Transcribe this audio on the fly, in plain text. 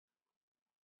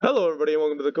Hello everybody and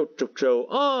welcome to the Coach Joke Show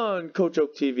on Coach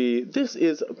Joke TV. This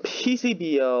is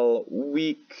PCBL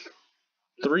Week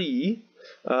 3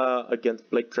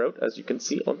 against Blaik Trout, as you can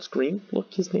see on screen.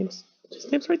 Look, his name's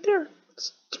right there.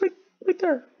 It's right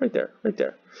there.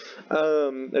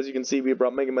 As you can see, we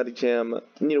brought Mega Medicham,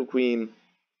 Nido Queen,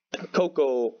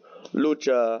 Coco,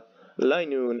 Lucha,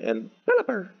 Linoon, and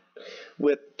Pelipper,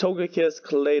 with Togekiss,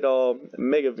 Claydol,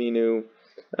 Mega Venu,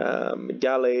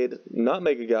 Gallade, not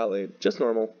Mega Gallade, just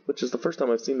normal, which is the first time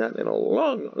I've seen that in a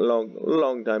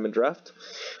long time in draft.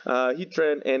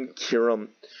 Heatran and Kyurem.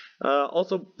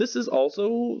 Also, this is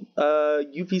also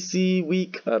UPC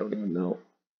week, I don't even know,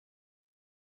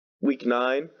 week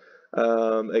 9,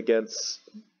 against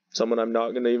someone I'm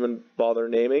not going to even bother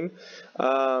naming,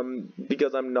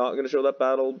 because I'm not going to show that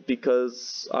battle,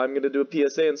 because I'm going to do a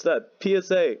PSA instead.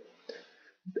 PSA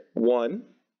 1.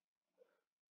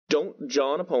 Don't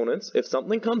John opponents. If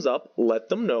something comes up, let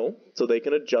them know so they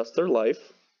can adjust their life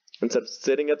instead of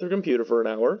sitting at their computer for an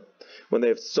hour when they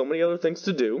have so many other things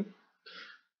to do.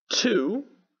 2,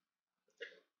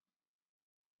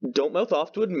 don't mouth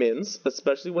off to admins,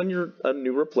 especially when you're a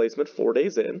new replacement 4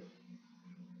 days in.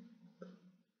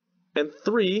 And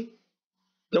 3,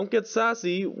 don't get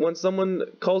sassy when someone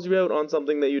calls you out on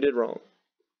something that you did wrong.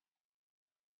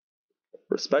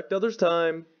 Respect others'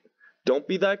 time. Don't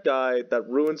be that guy that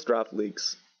ruins draft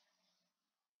leagues.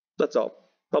 That's all.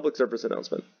 Public service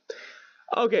announcement.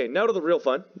 Okay, now to the real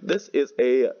fun. This is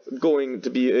going to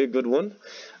be a good one.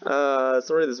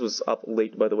 Sorry this was up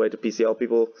late, by the way, to PCL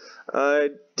people. I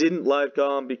didn't live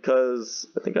com because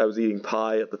I think I was eating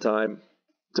pie at the time.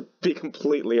 To be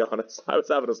completely honest, I was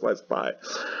having a slice of pie.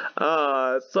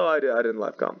 So I didn't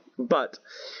live com. But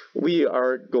we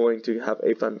are going to have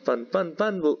a fun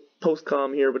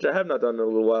post-com here, which I have not done in a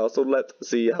little while, so let's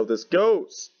see how this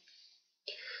goes.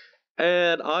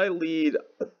 And I lead,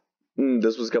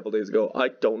 this was a couple days ago, I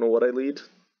don't know what I lead.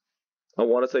 I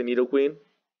want to say Nidoqueen.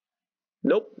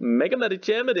 Nope, Mega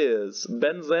Medicham it is.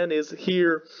 Benzen is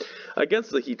here against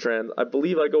the Heatran. I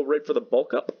believe I go right for the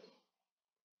bulk up.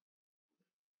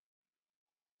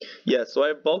 Yes, so I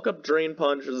have bulk up, Drain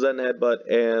Punch, Zen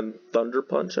Headbutt, and Thunder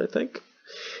Punch, I think.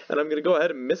 And I'm going to go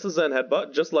ahead and miss a Zen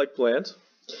Headbutt, just like planned.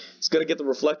 It's going to get the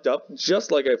Reflect up, just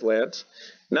like I planned.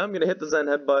 Now I'm going to hit the Zen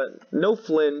Headbutt, no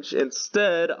flinch.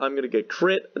 Instead, I'm going to get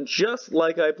crit, just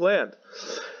like I planned.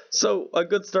 So, a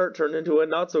good start turned into a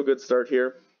not-so-good start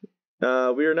here.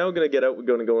 We are now going to get out. We're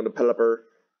going to go into Pelipper.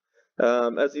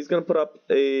 As he's going to put up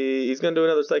he's going to do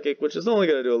another Psychic, which is only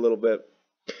going to do a little bit.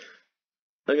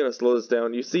 I'm going to slow this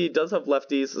down. You see, he does have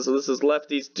lefties, so this is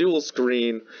lefties dual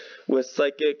screen with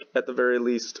Psychic, at the very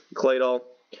least, Claydol.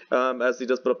 As he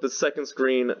does put up the second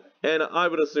screen, and I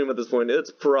would assume at this point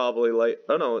it's probably light.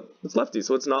 Oh no, it's lefty,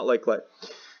 so it's not like clay.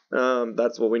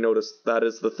 That's what we noticed. That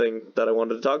is the thing that I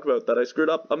wanted to talk about, that I screwed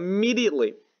up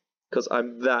immediately, because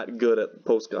I'm that good at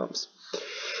post-comps.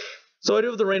 So I do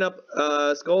have the rain up.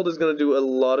 Scald is going to do a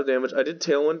lot of damage. I did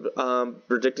Tailwind,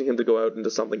 predicting him to go out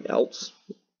into something else.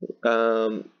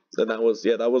 And that was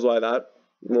why that,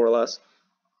 more or less.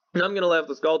 Now I'm going to laugh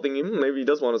the Scald thingy, maybe he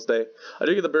does want to stay. I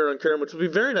do get the Bear on Karen, which would be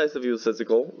very nice if he was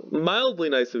physical, mildly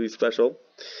nice if he's special,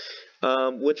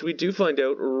 which we do find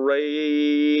out right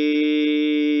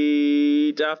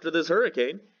after this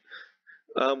Hurricane,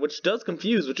 which does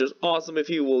confuse, which is awesome if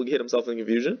he will hit himself in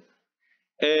confusion.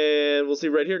 And we'll see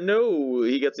right here, no,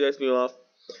 he gets the Ice Beam off,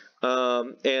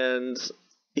 and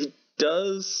he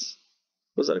does,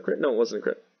 was that a crit? No, it wasn't a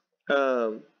crit. I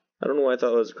don't know why I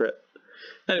thought it was a crit.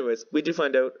 Anyways, we do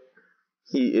find out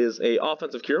he is a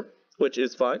offensive cure, which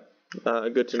is fine.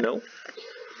 Good to know.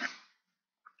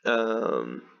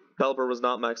 Pelipper was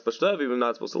not max special dev. He was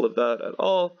not supposed to live that at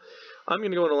all. I'm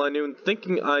going to go into Linoon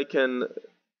thinking I can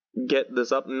get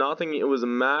this up. Not thinking it was a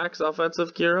max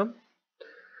offensive cure.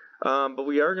 But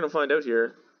we are going to find out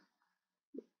here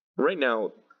right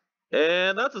now.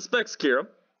 And that's a Specs cure.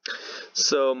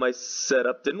 So my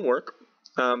setup didn't work.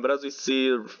 But as we see,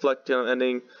 the Reflect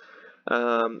ending.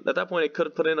 At that point, it could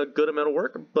have put in a good amount of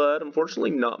work, but unfortunately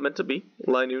not meant to be.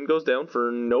 Linoon goes down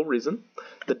for no reason.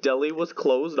 The deli was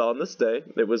closed on this day.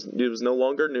 It was no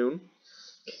longer noon.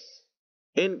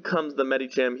 In comes the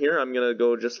Medicham here. I'm going to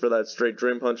go just for that straight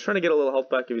Drain Punch, trying to get a little health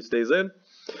back if he stays in,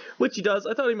 which he does.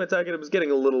 I thought he might attack it. It was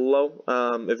getting a little low.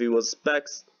 If he was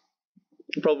Specs,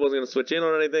 he probably wasn't going to switch in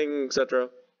on anything, etc.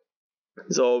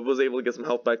 So I was able to get some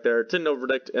health back there. Didn't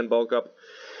overpredict and bulk up,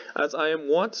 as I am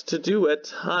wont to do at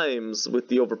times with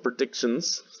the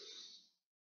over-predictions.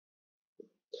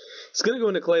 It's going to go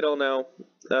into Claydol now.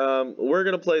 We're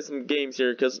going to play some games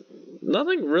here, because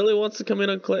nothing really wants to come in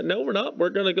on Claydol. No, we're not. We're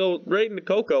going to go right into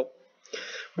Coco.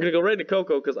 We're going to go right into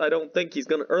Coco, because I don't think he's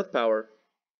going to Earth Power.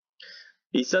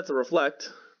 He sets a reflect,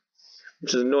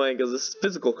 which is annoying because this is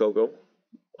physical Coco.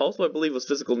 Also, I believe was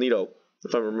physical Nido,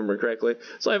 if I remember correctly.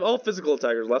 So I have all physical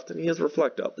attackers left, and he has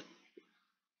reflect up.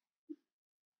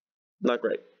 Not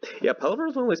great. Yeah, Pelipper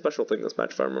is my only special thing this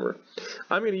match, if I remember.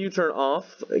 I'm going to U-turn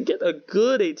off, get a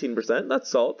good 18%.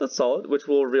 That's solid, which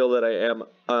will reveal that I am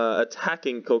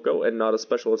attacking Coco and not a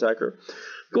special attacker.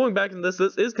 Going back into this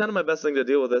is kind of my best thing to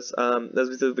deal with this. As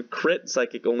we said, the crit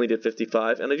Psychic only did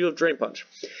 55, and I do have Drain Punch.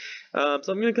 So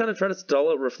I'm going to kind of try to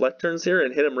stall out Reflect turns here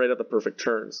and hit him right at the perfect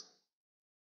turns.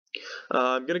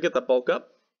 I'm going to get the bulk up.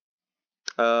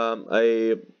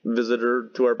 A visitor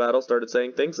to our battle started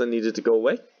saying things and needed to go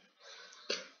away.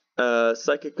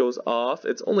 Psychic goes off.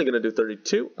 It's only going to do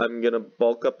 32. I'm going to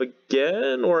bulk up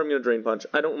again, or I'm going to Drain Punch.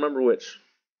 I don't remember which.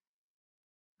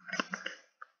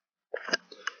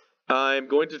 I'm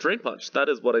going to Drain Punch. That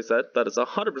is what I said. That is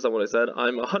 100% what I said.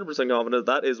 I'm 100% confident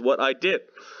that is what I did.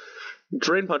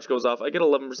 Drain Punch goes off. I get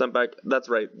 11% back. That's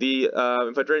right.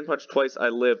 If I Drain Punch twice, I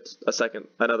lived a second.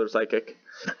 Another Psychic.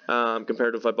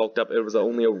 Compared to if I bulked up, it was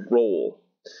only a roll.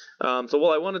 So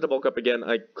while I wanted to bulk up again,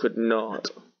 I could not.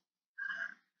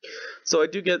 So I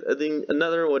do get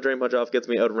another one. Drain Punch off gets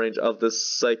me out of range of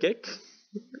this Psychic.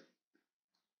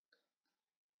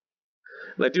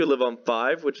 And I do live on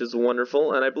 5, which is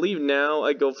wonderful. And I believe now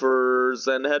I go for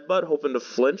Zen Headbutt, hoping to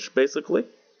flinch, basically.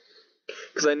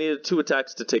 Because I needed 2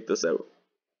 attacks to take this out.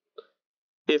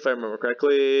 If I remember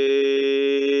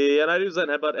correctly. And I do Zen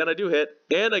Headbutt, and I do hit,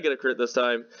 and I get a crit this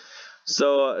time.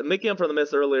 So, making up for the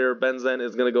miss earlier, Ben Zen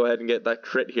is going to go ahead and get that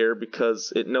crit here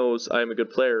because it knows I'm a good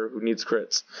player who needs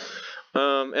crits.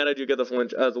 And I do get the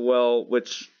flinch as well,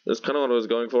 which is kind of what I was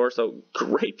going for, so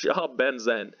great job, Ben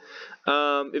Zen.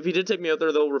 If he did take me out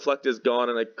there, though, Reflect is gone,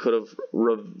 and I could have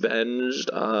revenged.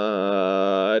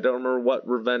 I don't remember what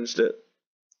revenged it.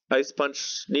 Ice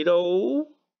Punch Nido?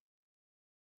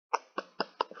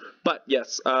 But,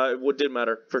 yes, it did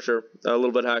matter, for sure. A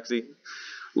little bit hacksy.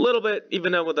 A little bit,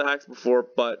 even out with the hacks before,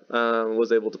 but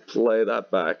was able to play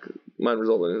that back. Mine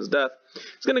resulted in his death.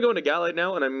 He's going to go into Gallade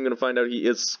now, and I'm going to find out he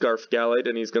is Scarf Gallade,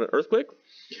 and he's going to Earthquake,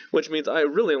 which means I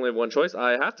really only have one choice.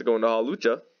 I have to go into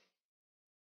Hawlucha.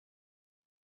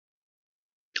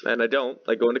 And I don't.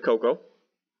 I go into Coco.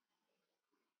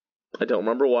 I don't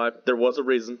remember why. There was a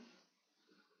reason.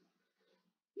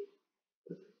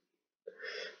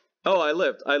 Oh, I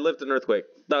lived. I lived an Earthquake.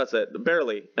 That's it.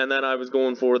 Barely. And then I was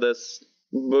going for this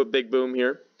big boom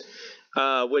here,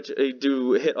 which I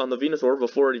do hit on the Venusaur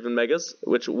before it even Megas,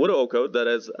 which would have OHKO'd. That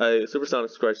is a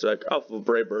Supersonic Scratch Attack off of a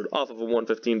Brave Bird, off of a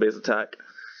 115 base attack,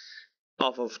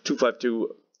 off of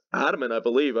 252 Adamant, I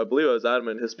believe. I was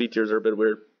Adamant. His speed tiers are a bit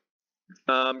weird.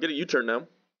 I'm going to U-turn now.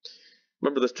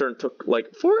 Remember, this turn took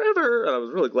like forever, and I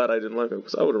was really glad I didn't like it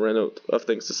because I would have ran out of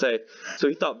things to say. So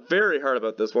he thought very hard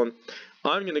about this one.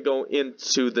 I'm going to go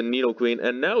into the Needle Queen,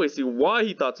 and now we see why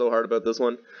he thought so hard about this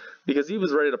one. Because he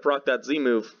was ready to proc that Z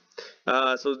move.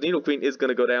 So Needle Queen is going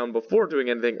to go down before doing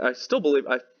anything. I still believe,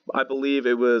 I believe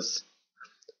it was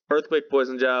Earthquake,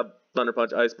 Poison Jab, Thunder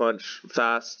Punch, Ice Punch,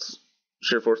 Fast,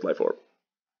 Sheer Force, Life Orb.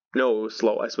 No, it was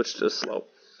slow. I switched to slow.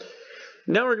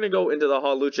 Now we're going to go into the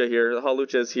Hawlucha here. The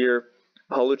Hawlucha is here.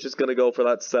 Hawlucha is going to go for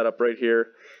that setup right here.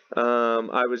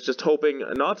 I was just hoping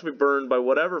not to be burned by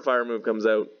whatever fire move comes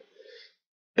out.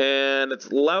 And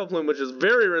it's Lava Plume, which is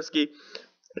very risky.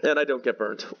 And I don't get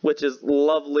burned, which is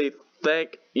lovely.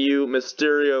 Thank you,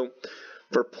 Mysterio,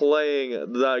 for playing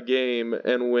that game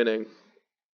and winning.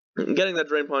 Getting that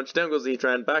Drain Punch, down goes the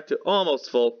Heatran, back to almost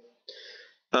full.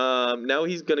 Now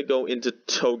he's going to go into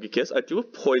Togekiss. I do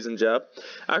have Poison Jab.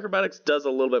 Acrobatics does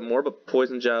a little bit more, but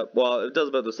Poison Jab, well, it does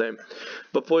about the same.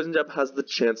 But Poison Jab has the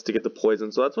chance to get the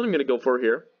poison, so that's what I'm going to go for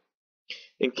here.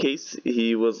 In case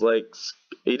he was like,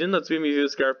 he didn't let Tsumami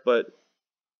use Scarf, but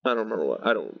I don't remember what.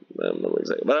 I don't remember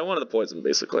exactly. But I wanted the poison,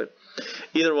 basically.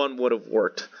 Either one would have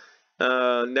worked.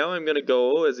 Now I'm going to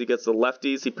go as he gets the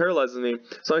lefties. He paralyzes me.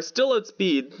 So I still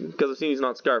outspeed, because I've seen he's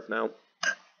not Scarf now.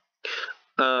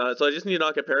 So I just need to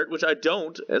not get parried, which I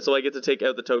don't. And so I get to take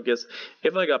out the Togekiss.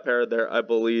 If I got parried there, I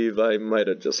believe I might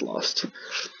have just lost.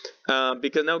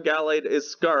 Because now Gallade is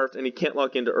Scarfed, and he can't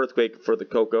lock into Earthquake for the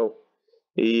Coco.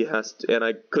 He has to, and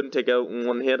I couldn't take out in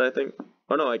one hit, I think.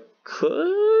 Oh no, I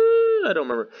could? I don't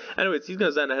remember. Anyways, he's going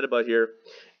to Zen a Headbutt here,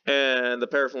 and the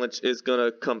Paraflinch is going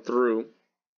to come through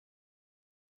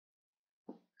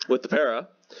with the Para.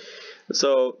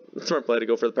 So, smart play to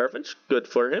go for the Paraflinch. Good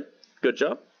for him. Good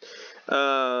job.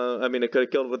 I mean, it could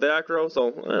have killed with the Acro, so,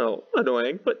 you know,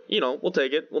 annoying, but, you know, we'll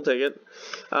take it. We'll take it.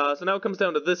 So now it comes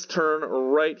down to this turn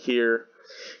right here.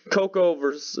 Coco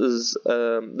versus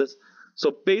this.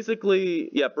 So basically,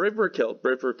 yeah, Brave Bird killed.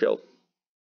 Brave Bird killed.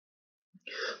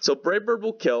 So Brave Bird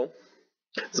will kill.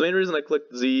 So the main reason I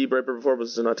clicked Z Brightbird before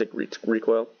was to not take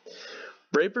recoil.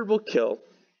 Brightbird will kill.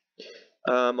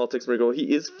 I'll take some recoil.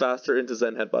 He is faster into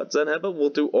Zen Headbutt. Zen Headbutt will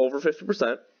do over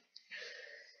 50%.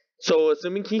 So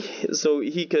assuming he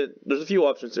could, there's a few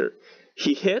options here.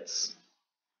 He hits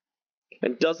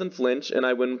and doesn't flinch, and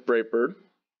I win with Brightbird.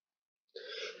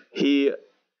 He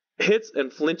hits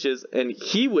and flinches, and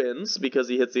he wins because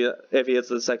if he hits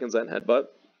the second Zen Headbutt.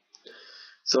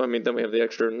 So I mean, then we have the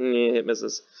extra hit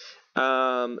misses.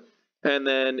 And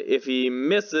then if he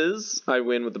misses, I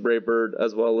win with the Brightbird,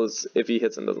 as well as if he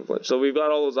hits and doesn't flinch. So we've got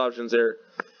all those options here.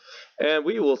 And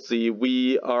we will see.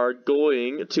 We are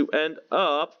going to end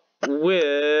up with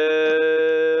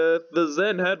the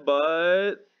Zen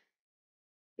Headbutt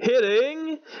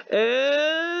hitting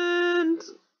and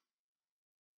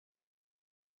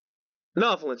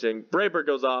not flinching. Brightbird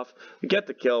goes off. We get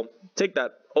the kill. Take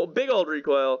that big old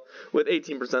recoil with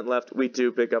 18% left. We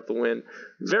do pick up the win.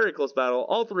 Very close battle.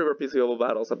 All three of our PCBL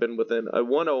battles have been within a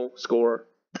 1-0 score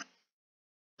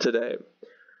today.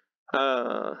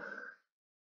 Yeah,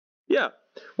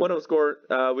 1-0 score.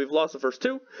 We've lost the first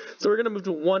two, so we're gonna move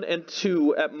to 1 and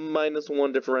 2 at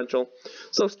 -1 differential.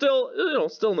 So still,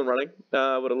 still in the running.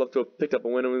 Would have loved to have picked up a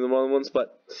win in the other ones,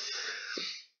 but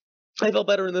I felt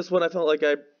better in this one. I felt like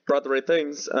I brought the right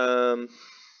things.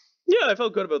 Yeah, I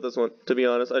felt good about this one, to be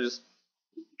honest.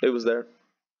 It was there.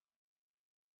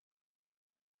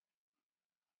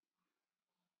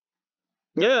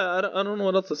 Yeah, I don't know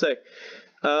what else to say.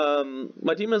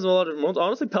 My team has a lot of modes.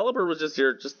 Honestly, Pelipper was just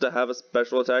here just to have a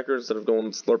special attacker instead of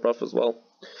going Slurpuff as well.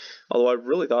 Although I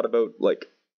really thought about, like,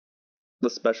 the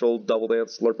special Double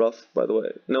Dance Slurpuff, by the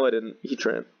way. No, I didn't.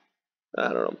 Heatran.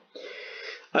 I don't know.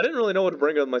 I didn't really know what to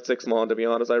bring with my 6 Mon, to be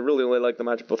honest. I really like the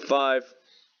matchup of 5.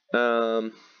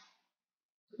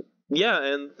 Yeah,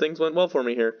 and things went well for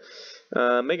me here.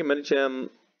 Mega Medicham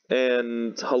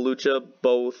and Halucha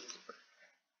both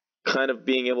kind of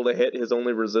being able to hit his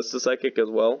only resist to Psychic as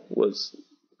well was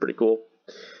pretty cool.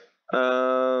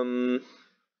 I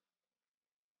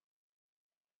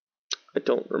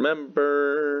don't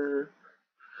remember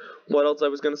what else I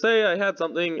was going to say. I had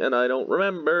something and I don't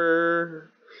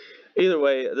remember. Either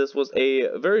way, this was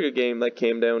a very good game that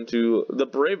came down to the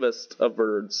bravest of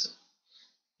birds.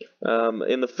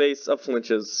 In the face of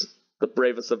flinches, the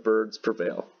bravest of birds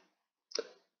prevail.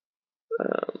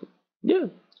 Yeah,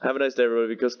 have a nice day,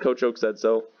 everybody, because Coach Oak said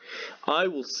so. I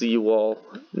will see you all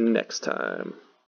next time.